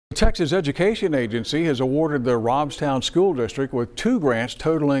Texas Education Agency has awarded the Robstown School District with 2 grants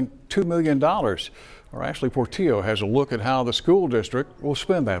totaling $2 million. Our Ashley Portillo has a look at how the school district will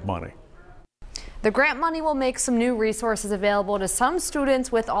spend that money. The grant money will make some new resources available to some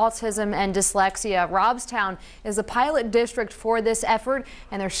students with autism and dyslexia. Robstown is a pilot district for this effort,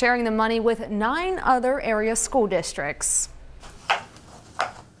 and they're sharing the money with 9 other area school districts.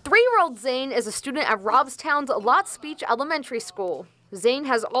 3-year-old Zane is a student at Robstown's Lot Speech Elementary School. Zane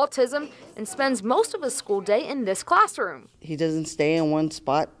has autism and spends most of his school day in this classroom. He doesn't stay in one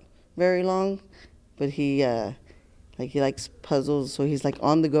spot very long, but he likes puzzles, so he's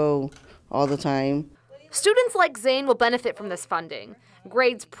on the go all the time. Students like Zane will benefit from this funding.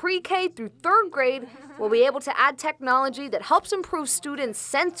 Grades pre-K through 3rd grade will be able to add technology that helps improve students'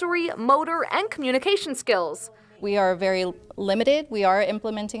 sensory, motor, and communication skills. We are very limited. We are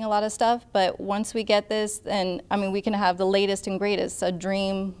implementing a lot of stuff, but once we get this, then we can have the latest and greatest, a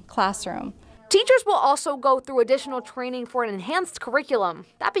dream classroom. Teachers will also go through additional training for an enhanced curriculum.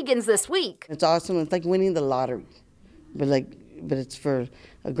 That begins this week. It's awesome. It's like winning the lottery, but it's for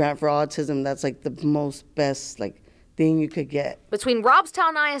a grant for autism. That's the most best thing you could get. Between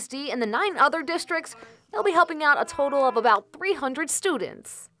Robstown ISD and the 9 other districts, they'll be helping out a total of about 300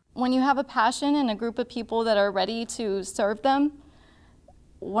 students. When you have a passion and a group of people that are ready to serve them,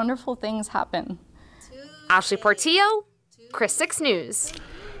 wonderful things happen. Ashley Portillo, Chris 6 News.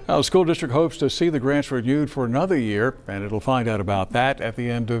 Now, the school district hopes to see the grants renewed for another year, and it'll find out about that at the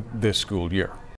end of this school year.